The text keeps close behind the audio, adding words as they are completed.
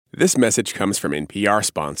This message comes from NPR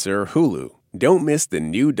sponsor Hulu. Don't miss the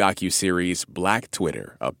new docuseries Black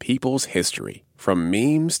Twitter, A People's History. From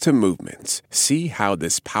memes to movements, see how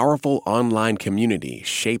this powerful online community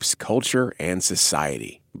shapes culture and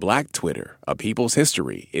society. Black Twitter, A People's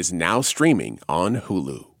History is now streaming on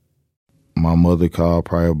Hulu. My mother called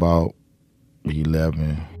probably about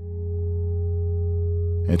 11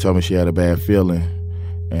 and told me she had a bad feeling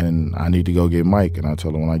and I need to go get Mike. And I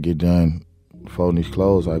told her when I get done folding these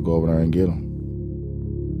clothes, I'd go over there and get him.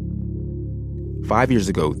 5 years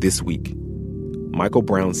ago this week, Michael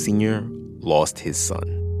Brown Sr. lost his son.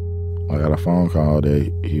 I got a phone call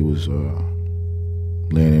that he was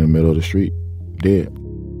laying in the middle of the street, dead.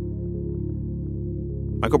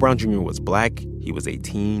 Michael Brown Jr. was black, he was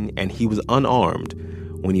 18, and he was unarmed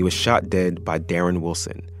when he was shot dead by Darren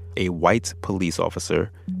Wilson, a white police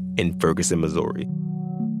officer in Ferguson, Missouri.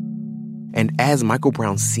 And as Michael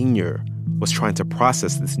Brown Sr. was trying to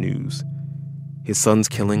process this news, his son's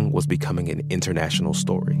killing was becoming an international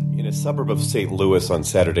story. In a suburb of St. Louis on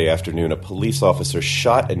Saturday afternoon, a police officer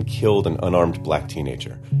shot and killed an unarmed black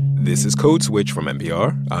teenager. This is Code Switch from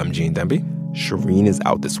NPR. I'm Gene Demby. Shireen is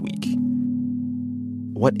out this week.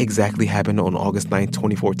 What exactly happened on August 9th,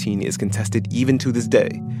 2014 is contested even to this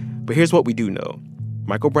day. But here's what we do know.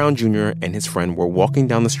 Michael Brown Jr. and his friend were walking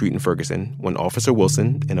down the street in Ferguson when Officer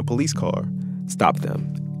Wilson, in a police car, stopped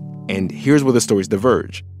them. And here's where the stories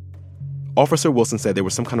diverge. Officer Wilson said there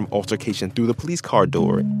was some kind of altercation through the police car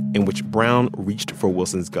door in which Brown reached for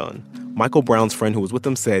Wilson's gun. Michael Brown's friend who was with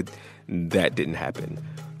him said that didn't happen.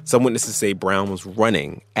 Some witnesses say Brown was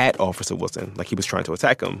running at Officer Wilson like he was trying to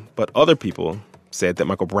attack him, but other people said that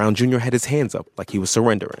Michael Brown Jr. had his hands up like he was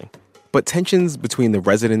surrendering. But tensions between the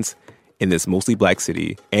residents in this mostly black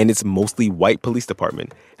city and its mostly white police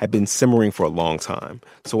department had been simmering for a long time.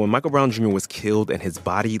 So when Michael Brown Jr. was killed and his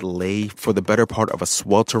body lay for the better part of a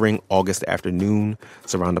sweltering August afternoon,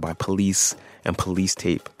 surrounded by police and police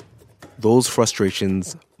tape, those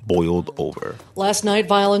frustrations boiled over. Last night,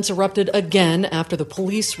 violence erupted again after the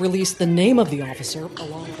police released the name of the officer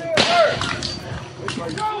along with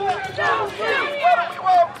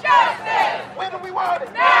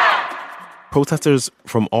Protesters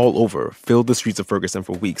from all over filled the streets of Ferguson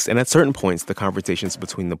for weeks, and at certain points, the conversations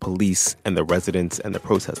between the police and the residents and the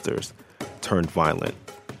protesters turned violent.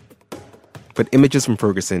 But images from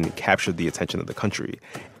Ferguson captured the attention of the country,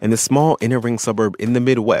 and the small inner-ring suburb in the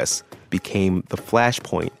Midwest became the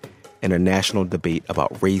flashpoint in a national debate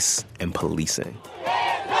about race and policing.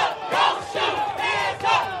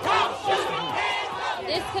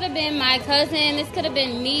 This could have been my cousin, this could have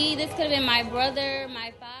been me, this could have been my brother,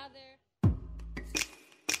 my father.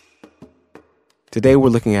 Today, we're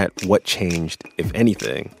looking at what changed, if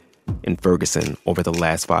anything, in Ferguson over the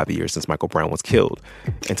last 5 years since Michael Brown was killed.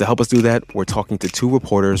 And to help us do that, we're talking to two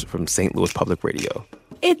reporters from St. Louis Public Radio.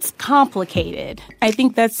 It's complicated. I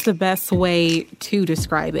think that's the best way to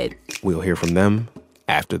describe it. We'll hear from them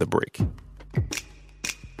after the break.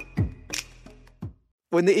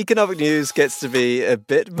 When the economic news gets to be a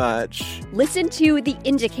bit much, listen to The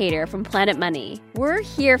Indicator from Planet Money. We're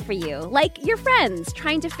here for you, like your friends,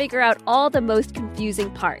 trying to figure out all the most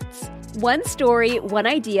confusing parts. One story, one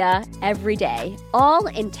idea, every day, all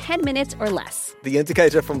in 10 minutes or less. The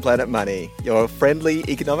Indicator from Planet Money, your friendly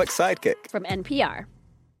economic sidekick. From NPR.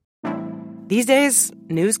 These days,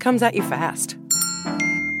 news comes at you fast.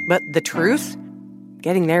 But the truth?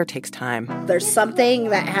 Getting there takes time. There's something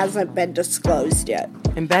that hasn't been disclosed yet.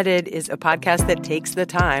 Embedded is a podcast that takes the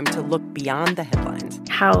time to look beyond the headlines.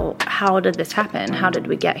 How did this happen? How did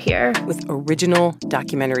we get here? With original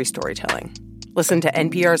documentary storytelling. Listen to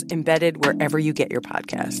NPR's Embedded wherever you get your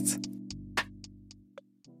podcasts.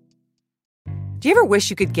 Do you ever wish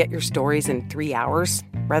you could get your stories in 3 hours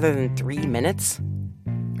rather than 3 minutes?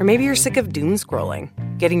 Or maybe you're sick of doom scrolling,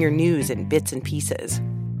 getting your news in bits and pieces.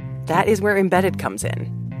 That is where Embedded comes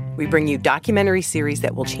in. We bring you documentary series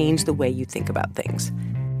that will change the way you think about things.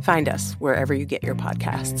 Find us wherever you get your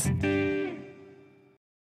podcasts.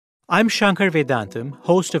 I'm Shankar Vedantam,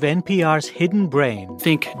 host of NPR's Hidden Brain.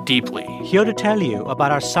 Think deeply. Here to tell you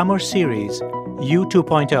about our summer series, You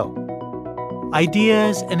 2.0.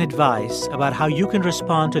 Ideas and advice about how you can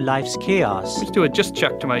respond to life's chaos. Just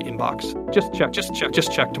check to my inbox.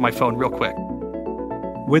 Just check to my phone real quick.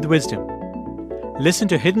 With wisdom. Listen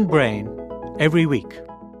to Hidden Brain every week.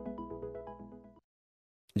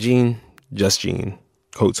 Gene, just Gene,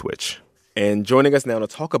 Code Switch. And joining us now to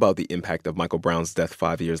talk about the impact of Michael Brown's death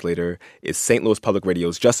 5 years later is St. Louis Public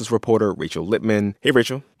Radio's justice reporter, Rachel Lippman. Hey,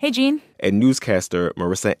 Rachel. Hey, Gene. And newscaster,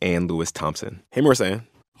 Marissa Ann Lewis-Thompson. Hey, Marissa Ann.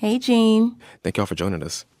 Hey, Gene. Thank y'all for joining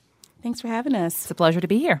us. Thanks for having us. It's a pleasure to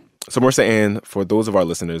be here. So, Marissa Ann, for those of our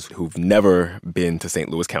listeners who've never been to St.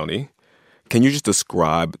 Louis County, can you just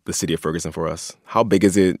describe the city of Ferguson for us? How big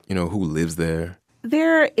is it? Who lives there?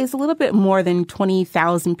 There is a little bit more than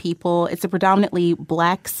 20,000 people. It's a predominantly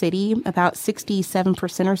Black city. About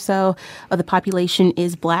 67% or so of the population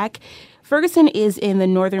is Black. Ferguson is in the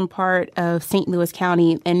northern part of St. Louis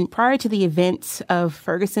County, and prior to the events of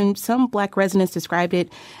Ferguson, some Black residents described it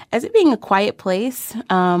as it being a quiet place,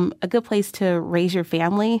 a good place to raise your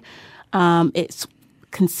family. It's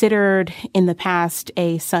considered in the past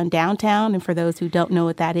a sundown town, and for those who don't know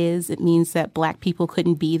what that is, it means that Black people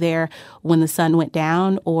couldn't be there when the sun went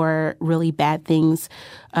down or really bad things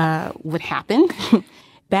would happen.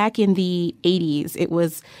 Back in the 80s, it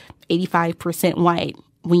was 85% white.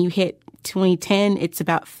 When you hit 2010, it's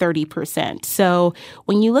about 30%. So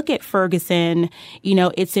when you look at Ferguson,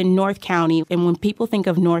 it's in North County. And when people think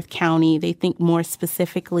of North County, they think more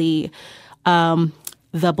specifically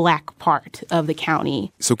the Black part of the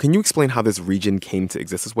county. So can you explain how this region came to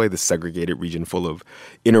exist this way, this segregated region full of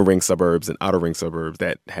inner ring suburbs and outer ring suburbs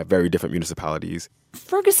that have very different municipalities?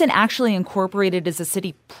 Ferguson actually incorporated as a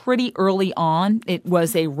city pretty early on. It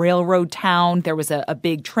was a railroad town. There was a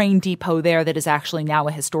big train depot there that is actually now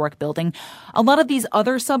a historic building. A lot of these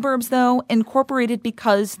other suburbs, though, incorporated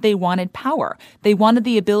because they wanted power. They wanted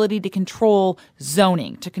the ability to control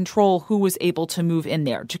zoning, to control who was able to move in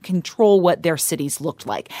there, to control what their cities looked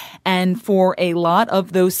like. And for a lot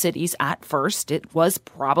of those cities at first, it was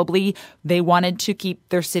probably they wanted to keep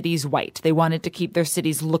their cities white. They wanted to keep their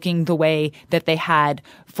cities looking the way that they had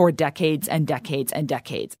for decades and decades and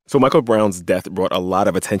decades. So Michael Brown's death brought a lot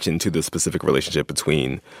of attention to the specific relationship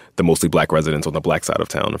between the mostly Black residents on the Black side of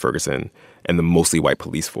town in Ferguson and the mostly white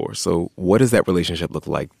police force. So what does that relationship look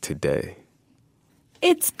like today?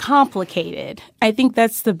 It's complicated. I think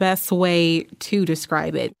that's the best way to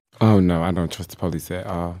describe it. Oh, no, I don't trust the police at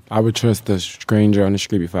all. I would trust the stranger on the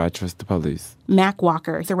street before I trust the police. Mac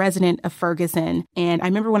Walker is a resident of Ferguson, and I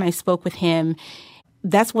remember when I spoke with him,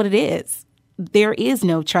 that's what it is. There is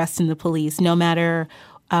no trust in the police, no matter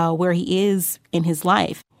where he is in his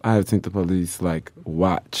life. I have seen the police,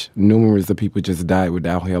 watch. Numerous of people just died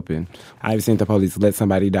without helping. I've seen the police let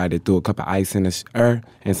somebody die. They threw a cup of ice in the air,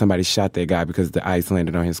 and somebody shot that guy because the ice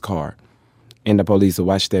landed on his car. And the police will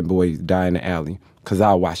watch that boy die in the alley, because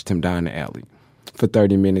I watched him die in the alley. For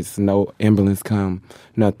 30 minutes, no ambulance come,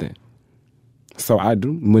 nothing. So I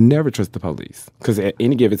would never trust the police, because at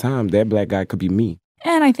any given time, that Black guy could be me.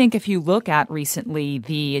 And I think if you look at recently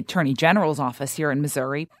the Attorney General's office here in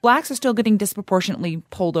Missouri, Blacks are still getting disproportionately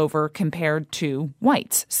pulled over compared to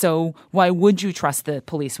whites. So why would you trust the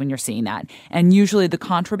police when you're seeing that? And usually the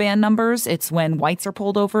contraband numbers, it's when whites are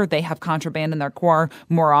pulled over, they have contraband in their car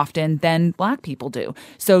more often than Black people do.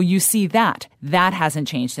 So you see that. That hasn't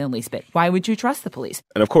changed in the least bit. Why would you trust the police?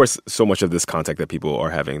 And of course, so much of this contact that people are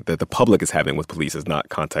having, that the public is having with police is not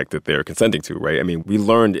contact that they're consenting to, right? I mean, we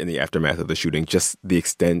learned in the aftermath of the shooting just the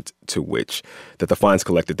extent to which that the fines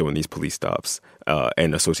collected during these police stops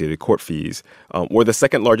and associated court fees were the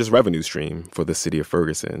second largest revenue stream for the city of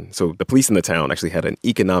Ferguson. So the police in the town actually had an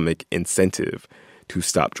economic incentive to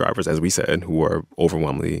stop drivers, as we said, who were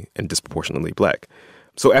overwhelmingly and disproportionately Black.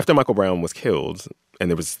 So after Michael Brown was killed, and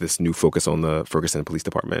there was this new focus on the Ferguson Police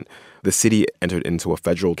Department, the city entered into a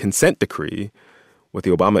federal consent decree with the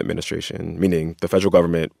Obama administration, meaning the federal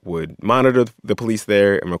government would monitor the police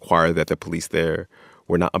there and require that the police there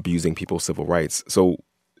were not abusing people's civil rights. So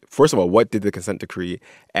first of all, what did the consent decree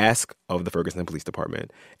ask of the Ferguson Police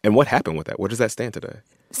Department? And what happened with that? Where does that stand today?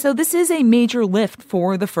 So this is a major lift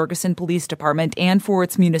for the Ferguson Police Department and for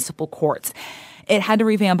its municipal courts. It had to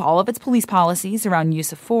revamp all of its police policies around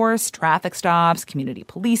use of force, traffic stops, community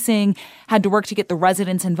policing, had to work to get the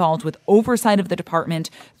residents involved with oversight of the department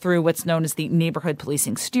through what's known as the Neighborhood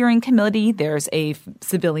Policing Steering Committee. There's a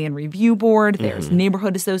civilian review board. There's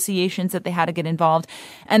neighborhood associations that they had to get involved.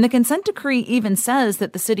 And the consent decree even says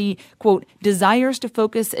that the city, quote, desires to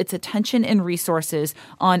focus its attention and resources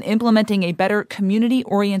on implementing a better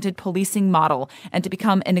community-oriented policing model and to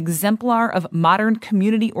become an exemplar of modern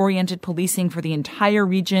community-oriented policing for the entire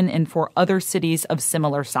region and for other cities of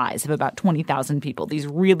similar size, of about 20,000 people. These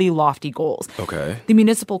really lofty goals. Okay. The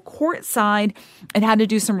municipal court side, it had to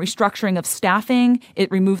do some restructuring of staffing. It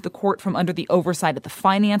removed the court from under the oversight of the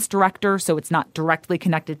finance director, so it's not directly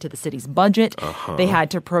connected to the city's budget. They had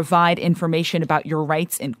to provide information about your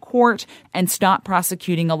rights in court and stop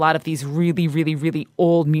prosecuting a lot of these really, really, really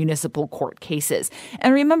old municipal court cases.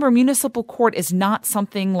 And remember, municipal court is not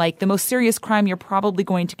something like the most serious crime you're probably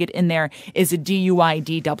going to get in there is a DUI,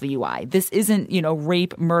 DWI. This isn't,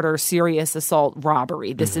 rape, murder, serious assault,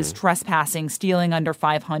 robbery. This is trespassing, stealing under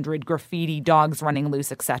 500, graffiti, dogs running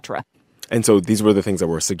loose, etc. And so these were the things that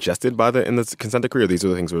were suggested in the consent decree, or these are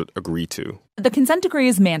the things that were agreed to? The consent decree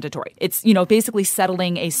is mandatory. It's, basically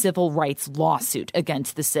settling a civil rights lawsuit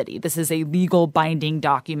against the city. This is a legal binding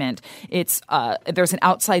document. It's there's an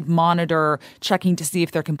outside monitor checking to see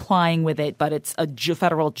if they're complying with it, but it's a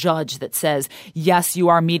federal judge that says, yes, you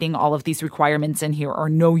are meeting all of these requirements in here, or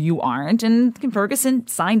no, you aren't. And Ferguson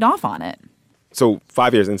signed off on it. So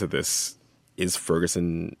 5 years into this, is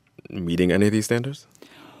Ferguson meeting any of these standards?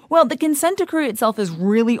 Well, the consent decree itself is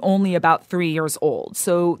really only about 3 years old.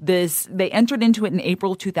 So they entered into it in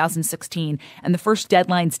April 2016, and the first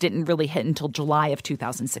deadlines didn't really hit until July of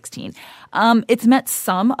 2016. It's met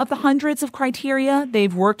some of the hundreds of criteria.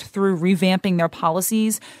 They've worked through revamping their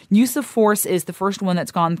policies. Use of force is the first one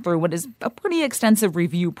that's gone through what is a pretty extensive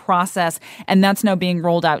review process, and that's now being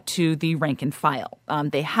rolled out to the rank and file.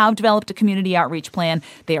 They have developed a community outreach plan.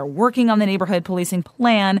 They are working on the neighborhood policing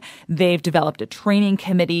plan. They've developed a training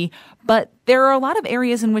committee. But there are a lot of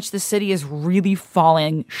areas in which the city is really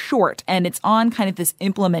falling short, and it's on kind of this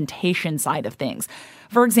implementation side of things.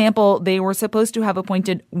 For example, they were supposed to have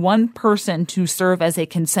appointed one person to serve as a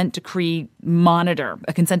consent decree monitor,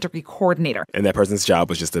 a consent decree coordinator. And that person's job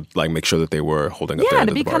was just to make sure that they were holding up their end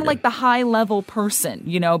of the bargain. Yeah, to be kind of like the high-level person,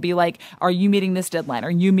 be like, are you meeting this deadline?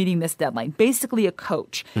 Are you meeting this deadline? Basically a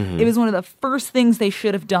coach. Mm-hmm. It was one of the first things they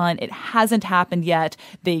should have done. It hasn't happened yet.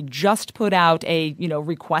 They just put out a,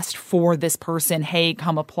 request for this person. Hey,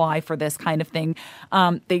 come apply for this kind of thing.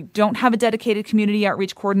 They don't have a dedicated community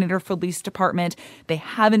outreach coordinator for police department. They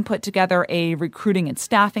haven't put together a recruiting and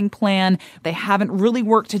staffing plan. They haven't really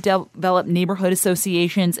worked to develop neighborhood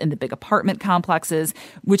associations in the big apartment complexes,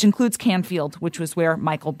 which includes Canfield, which was where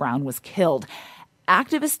Michael Brown was killed.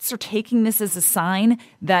 Activists are taking this as a sign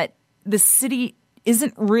that the city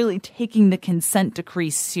isn't really taking the consent decree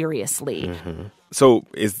seriously. Mm-hmm. So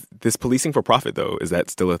is this policing for profit, though? Is that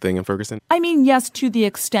still a thing in Ferguson? I mean, yes, to the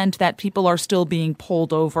extent that people are still being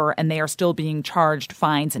pulled over and they are still being charged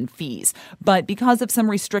fines and fees. But because of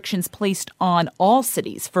some restrictions placed on all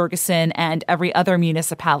cities, Ferguson and every other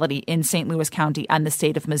municipality in St. Louis County and the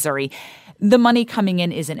state of Missouri, the money coming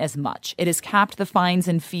in isn't as much. It has capped the fines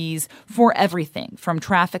and fees for everything from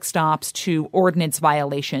traffic stops to ordinance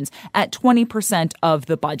violations at 20% of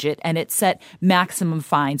the budget, and it set maximum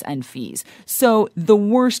fines and fees. So the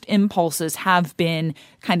worst impulses have been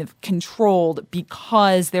kind of controlled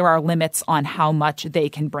because there are limits on how much they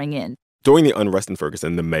can bring in. During the unrest in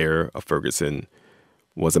Ferguson, the mayor of Ferguson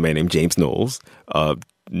was a man named James Knowles.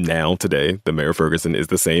 Now, today, the mayor of Ferguson is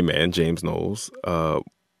the same man, James Knowles.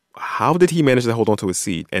 How did he manage to hold on to his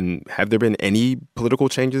seat? And have there been any political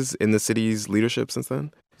changes in the city's leadership since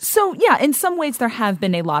then? So, yeah, in some ways there have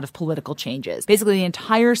been a lot of political changes. Basically, the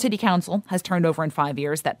entire city council has turned over in 5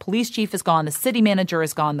 years. That police chief is gone. The city manager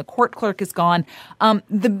is gone. The court clerk is gone.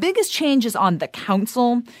 The biggest change is on the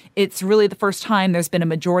council. It's really the first time there's been a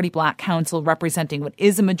majority black council representing what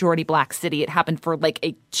is a majority black city. It happened for like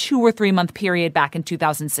a 2 or 3 month period back in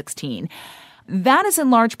 2016. That is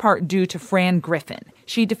in large part due to Fran Griffin.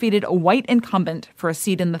 She defeated a white incumbent for a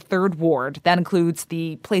seat in the 3rd Ward. That includes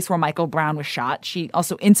the place where Michael Brown was shot. She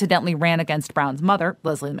also incidentally ran against Brown's mother,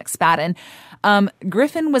 Leslie McSpadden.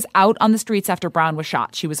 Griffin was out on the streets after Brown was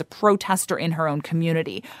shot. She was a protester in her own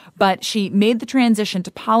community. But she made the transition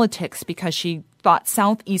to politics because she thought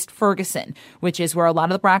Southeast Ferguson, which is where a lot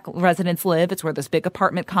of the black residents live. It's where those big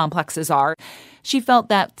apartment complexes are. She felt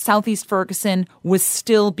that Southeast Ferguson was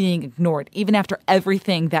still being ignored, even after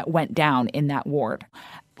everything that went down in that ward.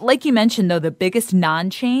 Like you mentioned, though, the biggest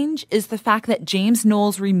non-change is the fact that James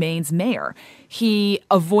Knowles remains mayor. He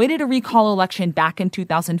avoided a recall election back in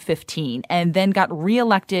 2015 and then got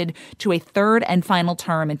reelected to a 3rd and final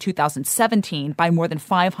term in 2017 by more than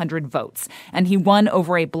 500 votes. And he won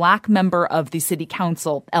over a black member of the city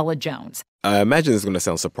council, Ella Jones. I imagine this is going to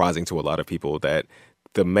sound surprising to a lot of people that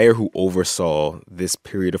the mayor who oversaw this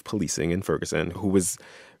period of policing in Ferguson, who was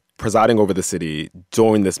presiding over the city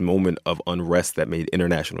during this moment of unrest that made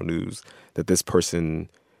international news, that this person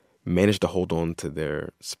managed to hold on to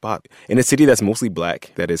their spot. In a city that's mostly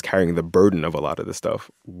black, that is carrying the burden of a lot of this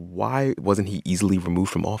stuff, why wasn't he easily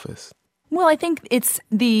removed from office? Well, I think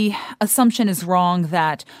the assumption is wrong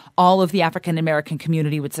that all of the African-American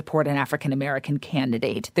community would support an African-American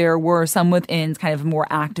candidate. There were some within kind of a more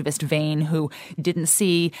activist vein who didn't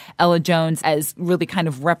see Ella Jones as really kind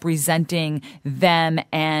of representing them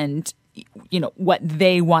and what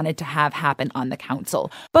they wanted to have happen on the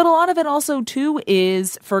council. But a lot of it also, too,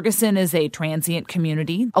 is Ferguson is a transient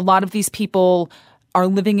community. A lot of these people are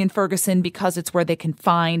living in Ferguson because it's where they can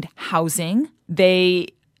find housing. They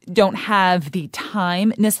don't have the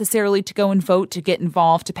time necessarily to go and vote, to get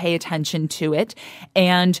involved, to pay attention to it.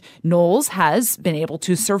 And Knowles has been able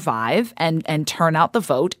to survive and turn out the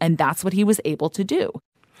vote, and that's what he was able to do.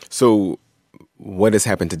 So what has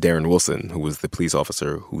happened to Darren Wilson, who was the police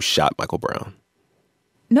officer who shot Michael Brown?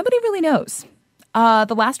 Nobody really knows.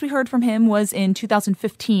 The last we heard from him was in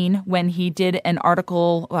 2015 when he did an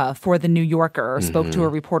article for The New Yorker, spoke to a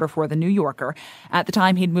reporter for The New Yorker. At the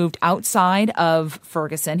time, he'd moved outside of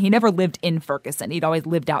Ferguson. He never lived in Ferguson. He'd always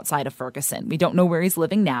lived outside of Ferguson. We don't know where he's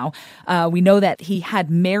living now. We know that he had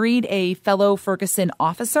married a fellow Ferguson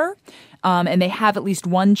officer, and they have at least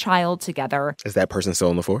one child together. Is that person still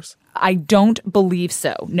on the force? I don't believe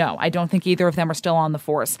so. No, I don't think either of them are still on the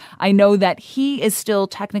force. I know that he is still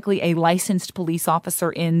technically a licensed police officer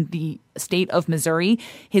in the state of Missouri.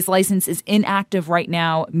 His license is inactive right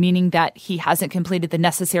now, meaning that he hasn't completed the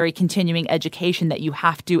necessary continuing education that you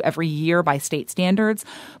have to every year by state standards.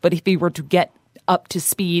 But if he were to get up to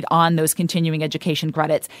speed on those continuing education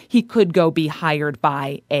credits, he could go be hired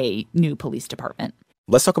by a new police department.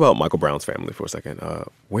 Let's talk about Michael Brown's family for a second.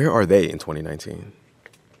 Where are they in 2019?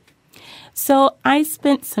 So I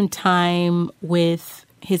spent some time with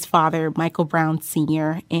his father, Michael Brown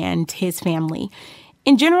Sr., and his family.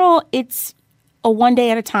 In general, it's a one day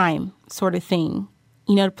at a time sort of thing.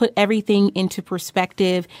 You know, to put everything into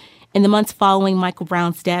perspective, in the months following Michael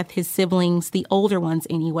Brown's death, his siblings, the older ones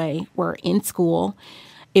anyway, were in school.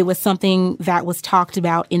 It was something that was talked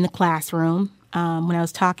about in the classroom. When I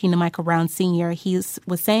was talking to Michael Brown Sr., he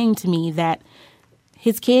was saying to me that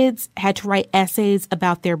his kids had to write essays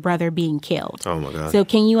about their brother being killed. Oh, my God. So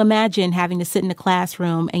can you imagine having to sit in a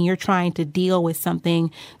classroom and you're trying to deal with something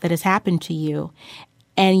that has happened to you,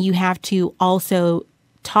 and you have to also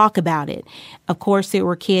talk about it? Of course, there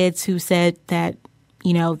were kids who said that,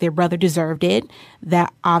 you know, their brother deserved it.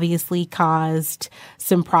 That obviously caused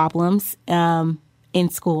some problems in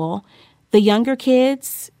school. The younger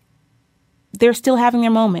kids, they're still having their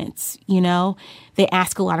moments, you know. They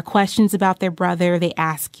ask a lot of questions about their brother. They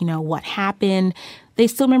ask, you know, what happened. They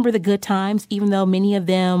still remember the good times, even though many of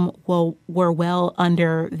them were well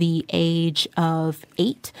under the age of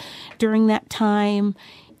 8 during that time.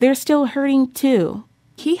 They're still hurting, too.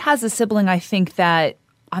 He has a sibling, I think, that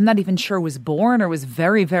I'm not even sure was born or was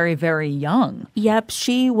very, very, very young. Yep,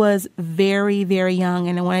 she was very, very young.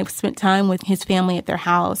 And when I spent time with his family at their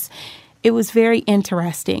house, it was very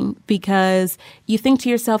interesting because you think to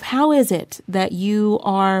yourself, how is it that you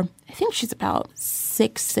are, I think she's about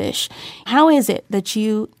 6-ish. How is it that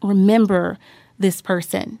you remember this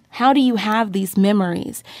person? How do you have these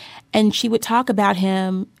memories? And she would talk about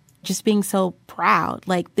him just being so proud,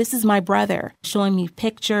 like, this is my brother, showing me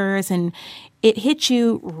pictures. And it hit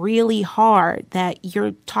you really hard that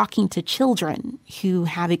you're talking to children who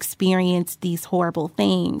have experienced these horrible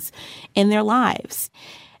things in their lives.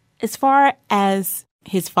 As far as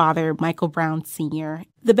his father, Michael Brown Sr.,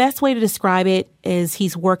 the best way to describe it is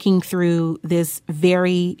he's working through this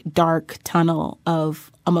very dark tunnel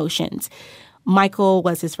of emotions. Michael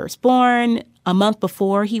was his firstborn. A month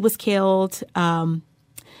before he was killed,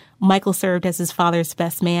 Michael served as his father's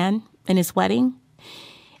best man in his wedding.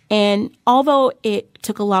 And although it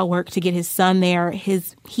took a lot of work to get his son there,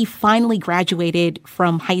 he finally graduated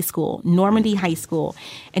from high school, Normandy High School,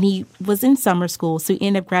 and he was in summer school, so he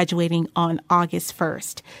ended up graduating on August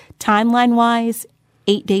 1st. Timeline-wise,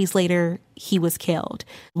 8 days later, he was killed.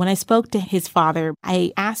 When I spoke to his father,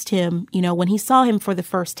 I asked him, you know, when he saw him for the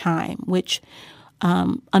first time, which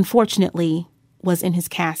unfortunately was in his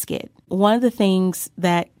casket, one of the things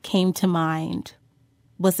that came to mind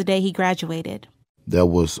was the day he graduated. That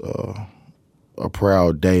was a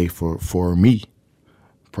proud day for me,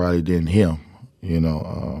 probably than him, you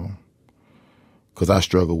know, because I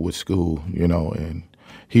struggled with school, you know, and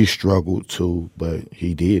he struggled too, but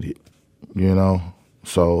he did it, you know.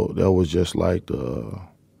 So that was just like the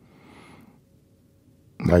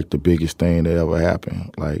biggest thing that ever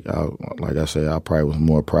happened. Like I said, I probably was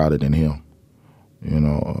more prouder than him, you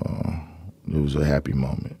know. It was a happy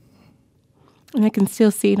moment. And I can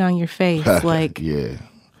still see it on your face. Like, yeah.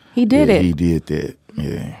 He did it. He did that.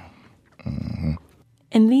 Yeah. Mm-hmm.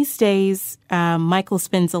 In these days, Michael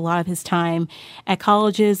spends a lot of his time at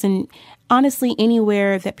colleges and honestly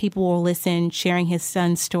anywhere that people will listen, sharing his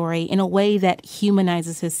son's story in a way that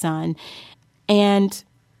humanizes his son. And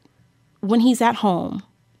when he's at home,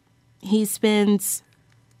 he spends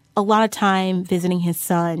a lot of time visiting his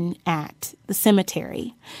son at the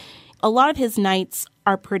cemetery. A lot of his nights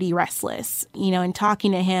are pretty restless, you know, and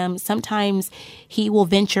talking to him, sometimes he will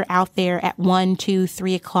venture out there at 1, 2,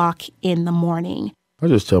 3 o'clock in the morning. I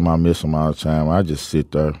just tell them I miss them all the time. I just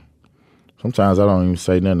sit there. Sometimes I don't even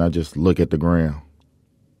say nothing. I just look at the ground.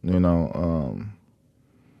 You know,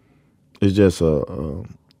 it's just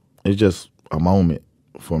a moment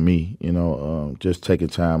for me. You know, just taking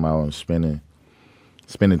time out and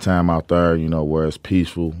spending time out there. You know, where it's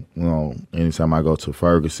peaceful. You know, anytime I go to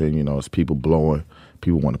Ferguson, you know, it's people blowing.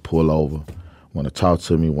 People want to pull over, want to talk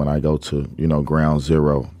to me when I go to, you know, Ground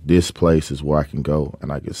Zero. This place is where I can go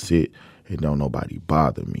and I can sit and don't nobody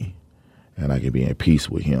bother me, and I can be in peace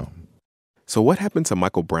with him. So what happened to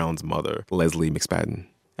Michael Brown's mother, Leslie McSpadden,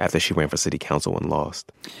 after she ran for city council and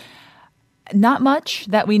lost? Not much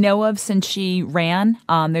that we know of since she ran.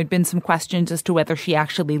 There'd been some questions as to whether she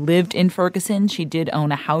actually lived in Ferguson. She did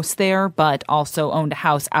own a house there, but also owned a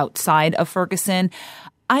house outside of Ferguson.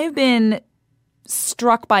 I've been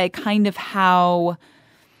struck by kind of how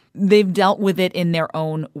they've dealt with it in their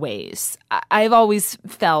own ways. I've always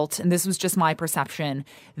felt, and this was just my perception,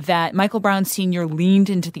 that Michael Brown Sr. leaned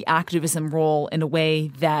into the activism role in a way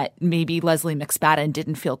that maybe Leslie McSpadden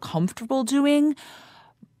didn't feel comfortable doing,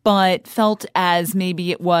 but felt as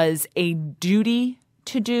maybe it was a duty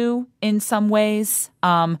to do in some ways.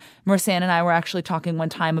 Mersan and I were actually talking one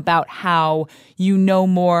time about how you know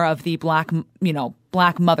more of the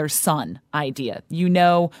black mother's son idea. You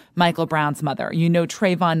know Michael Brown's mother. You know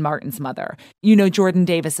Trayvon Martin's mother. You know Jordan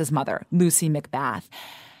Davis's mother, Lucy McBath.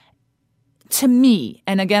 To me,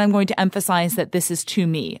 and again, I'm going to emphasize that this is to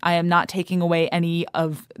me. I am not taking away any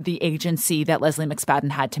of the agency that Leslie McSpadden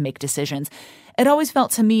had to make decisions. It always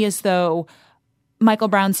felt to me as though Michael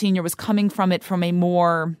Brown Sr. was coming from it from a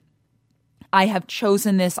more, I have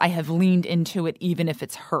chosen this, I have leaned into it, even if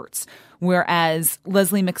it hurts. Whereas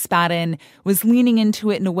Leslie McSpadden was leaning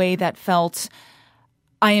into it in a way that felt,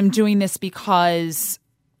 I am doing this because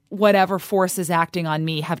whatever forces acting on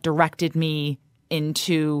me have directed me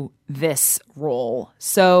into this role.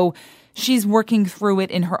 So she's working through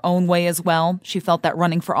it in her own way as well. She felt that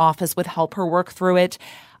running for office would help her work through it.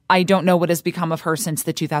 I don't know what has become of her since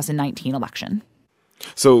the 2019 election.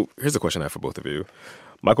 So here's a question I have for both of you.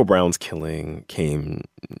 Michael Brown's killing came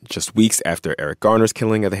just weeks after Eric Garner's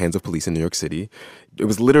killing at the hands of police in New York City. It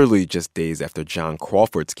was literally just days after John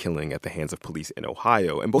Crawford's killing at the hands of police in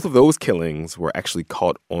Ohio. And both of those killings were actually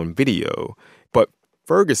caught on video. But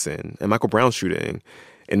Ferguson and Michael Brown's shooting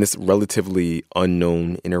in this relatively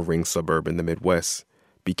unknown inner ring suburb in the Midwest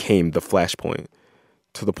became the flashpoint,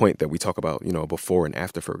 to the point that we talk about, you know, before and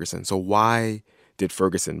after Ferguson. So why did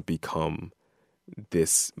Ferguson become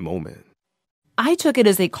this moment? I took it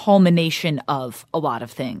as a culmination of a lot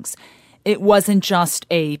of things. It wasn't just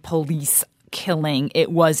a police killing.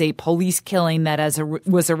 It was a police killing that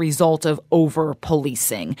was a result of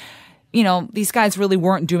over-policing. You know, these guys really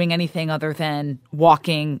weren't doing anything other than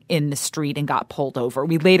walking in the street and got pulled over.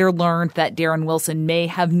 We later learned that Darren Wilson may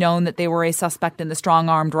have known that they were a suspect in the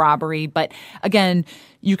strong-armed robbery. But again,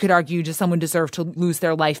 you could argue, does someone deserve to lose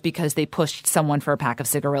their life because they pushed someone for a pack of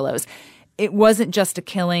cigarillos? It wasn't just a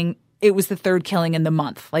killing. It was the third killing in the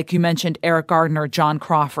month. Like you mentioned, Eric Gardner, John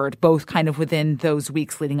Crawford, both kind of within those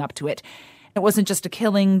weeks leading up to it. It wasn't just a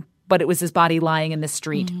killing, but it was his body lying in the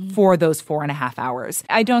street for those 4.5 hours.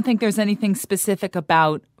 I don't think there's anything specific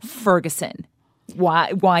about Ferguson,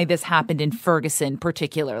 why this happened in Ferguson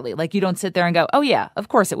particularly. Like, you don't sit there and go, oh yeah, of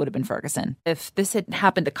course it would have been Ferguson. If this had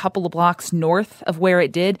happened a couple of blocks north of where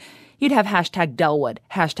it did, you'd have hashtag Delwood,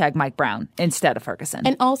 hashtag Mike Brown instead of Ferguson.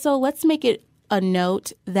 And also, let's make it a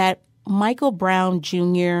note that Michael Brown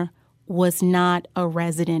Jr. was not a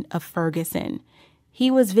resident of Ferguson. He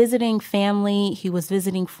was visiting family. He was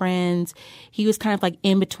visiting friends. He was kind of like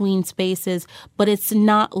in between spaces. But it's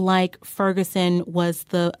not like Ferguson was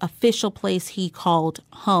the official place he called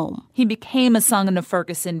home. He became a son of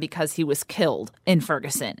Ferguson because he was killed in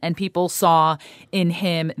Ferguson. And people saw in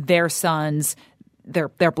him their sons, their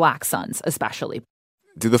black sons especially.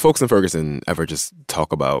 Do the folks in Ferguson ever just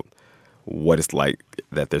talk about what it's like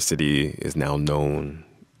that their city is now known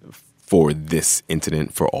for this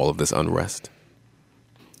incident, for all of this unrest?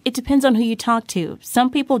 It depends on who you talk to. Some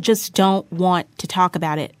people just don't want to talk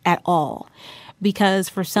about it at all because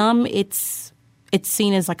for some it's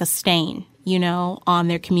seen as like a stain, you know, on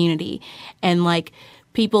their community. And like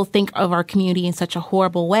people think of our community in such a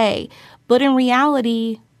horrible way. But in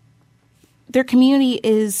reality, their community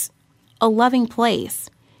is a loving place.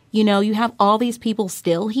 You know, you have all these people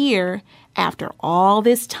still here after all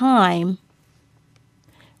this time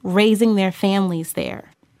raising their families there.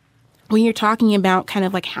 When you're talking about kind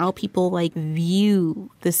of like how people like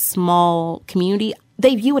view this small community,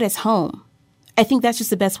 they view it as home. I think that's just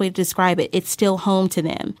the best way to describe it. It's still home to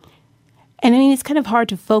them. And I mean, it's kind of hard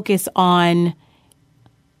to focus on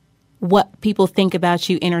what people think about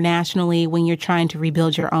you internationally when you're trying to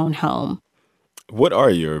rebuild your own home. What are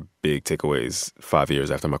your big takeaways 5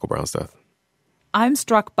 years after Michael Brown's death? I'm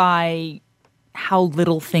struck by how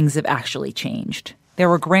little things have actually changed. There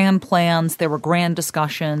were grand plans, there were grand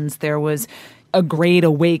discussions, there was a great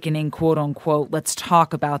awakening, quote unquote. Let's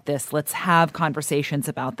talk about this. Let's have conversations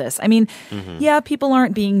about this. I mean, yeah, people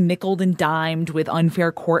aren't being nickeled and dimed with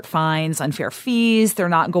unfair court fines, unfair fees. They're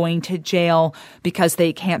not going to jail because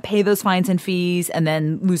they can't pay those fines and fees and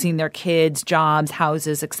then losing their kids, jobs,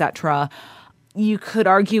 houses, etc. You could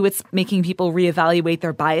argue it's making people reevaluate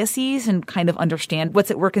their biases and kind of understand what's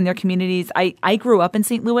at work in their communities. I grew up in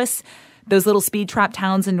St. Louis. Those little speed trap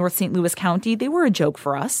towns in North St. Louis County, they were a joke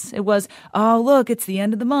for us. It was, oh, look, it's the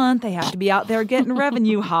end of the month. They have to be out there getting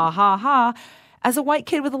revenue. Ha, ha, ha. As a white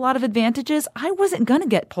kid with a lot of advantages, I wasn't going to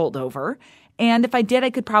get pulled over. And if I did,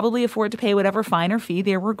 I could probably afford to pay whatever fine or fee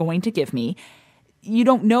they were going to give me. You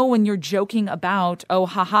don't know when you're joking about, oh,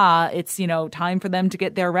 haha, it's, time for them to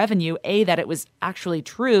get their revenue, A, that it was actually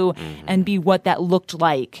true, and B, what that looked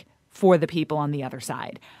like for the people on the other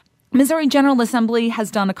side. Missouri General Assembly has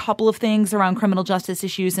done a couple of things around criminal justice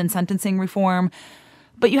issues and sentencing reform.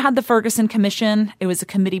 But you had the Ferguson Commission. It was a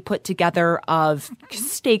committee put together of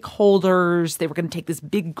stakeholders. They were going to take this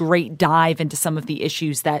big, great dive into some of the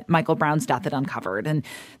issues that Michael Brown's death had uncovered. And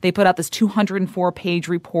they put out this 204-page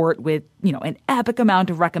report with, an epic amount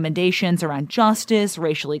of recommendations around justice,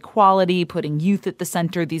 racial equality, putting youth at the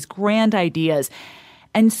center, these grand ideas.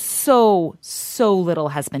 And so little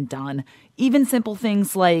has been done. Even simple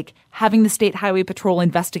things like having the State Highway Patrol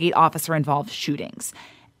investigate officer-involved shootings.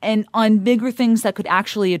 And on bigger things that could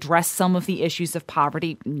actually address some of the issues of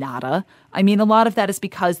poverty, nada. I mean, a lot of that is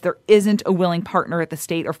because there isn't a willing partner at the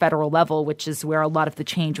state or federal level, which is where a lot of the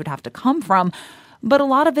change would have to come from. But a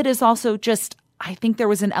lot of it is also just, I think there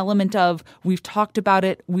was an element of, we've talked about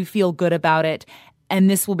it, we feel good about it, and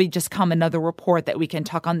this will be just come another report that we can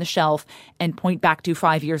tuck on the shelf and point back to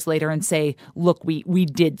 5 years later and say, look, we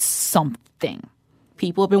did something.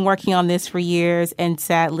 People have been working on this for years, and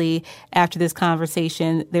sadly, after this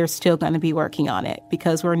conversation, they're still going to be working on it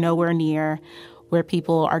because we're nowhere near where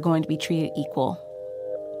people are going to be treated equal.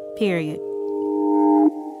 Period.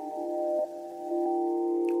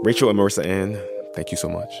 Rachel and Marissa Ann, thank you so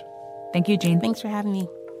much. Thank you, Gene. Thanks for having me.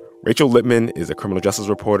 Rachel Lippman is a criminal justice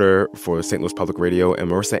reporter for St. Louis Public Radio, and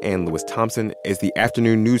Marissa Ann Lewis Thompson is the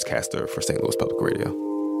afternoon newscaster for St. Louis Public Radio.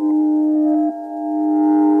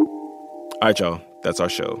 All right, y'all, that's our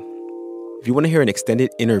show. If you want to hear an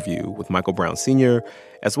extended interview with Michael Brown Sr.,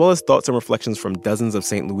 as well as thoughts and reflections from dozens of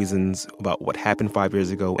St. Louisans about what happened 5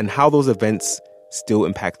 years ago and how those events still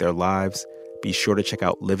impact their lives, be sure to check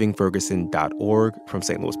out livingferguson.org from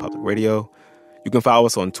St. Louis Public Radio. You can follow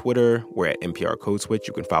us on Twitter. We're at NPR Code Switch.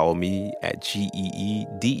 You can follow me at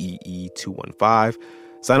GEEDEE215.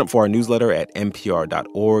 Sign up for our newsletter at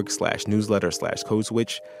npr.org/newsletter/Code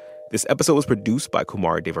Switch. This episode was produced by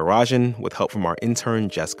Kumari Devarajan with help from our intern,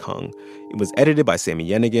 Jess Kung. It was edited by Sammy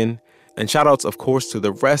Yenigan. And shout-outs, of course, to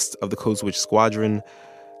the rest of the Code Switch squadron: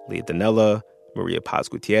 Leah Danella, Maria Paz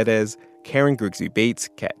Gutierrez, Karen Grigsby Bates,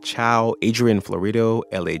 Kat Chow, Adrian Florido,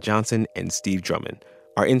 L.A. Johnson, and Steve Drummond.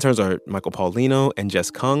 Our interns are Michael Paulino and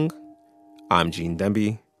Jess Kung. I'm Gene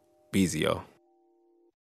Demby. Be easy, yo.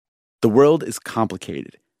 The world is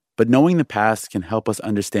complicated, but knowing the past can help us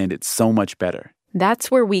understand it so much better.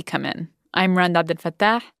 That's where we come in. I'm Rand Abdel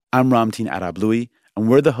Fattah. I'm Ramtin Arablouei, and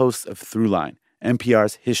we're the hosts of Throughline,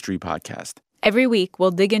 NPR's history podcast. Every week,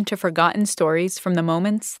 we'll dig into forgotten stories from the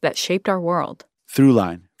moments that shaped our world.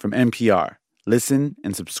 Throughline from NPR. Listen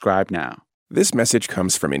and subscribe now. This message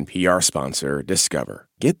comes from NPR sponsor Discover.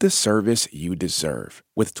 Get the service you deserve.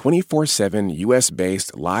 With 24/7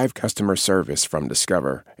 U.S.-based live customer service from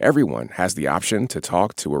Discover, everyone has the option to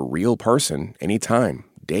talk to a real person anytime,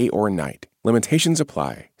 day or night. Limitations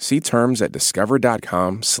apply. See terms at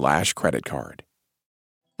discover.com/creditcard.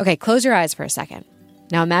 Okay, close your eyes for a second.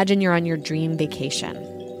 Now imagine you're on your dream vacation.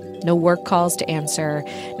 No work calls to answer,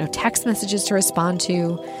 no text messages to respond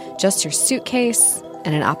to, just your suitcase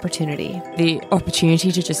and an opportunity. The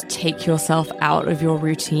opportunity to just take yourself out of your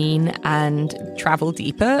routine and travel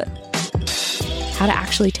deeper. How to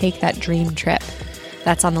actually take that dream trip.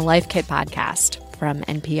 That's on the Life Kit podcast from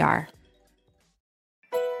NPR.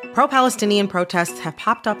 Pro-Palestinian protests have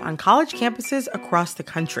popped up on college campuses across the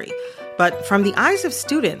country. But from the eyes of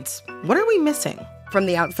students, what are we missing? From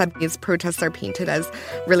the outside, these protests are painted as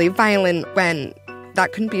really violent when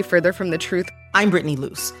that couldn't be further from the truth. I'm Brittany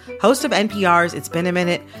Luce, host of NPR's It's Been a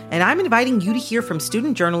Minute, and I'm inviting you to hear from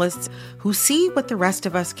student journalists who see what the rest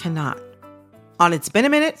of us cannot. On It's Been a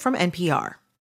Minute from NPR.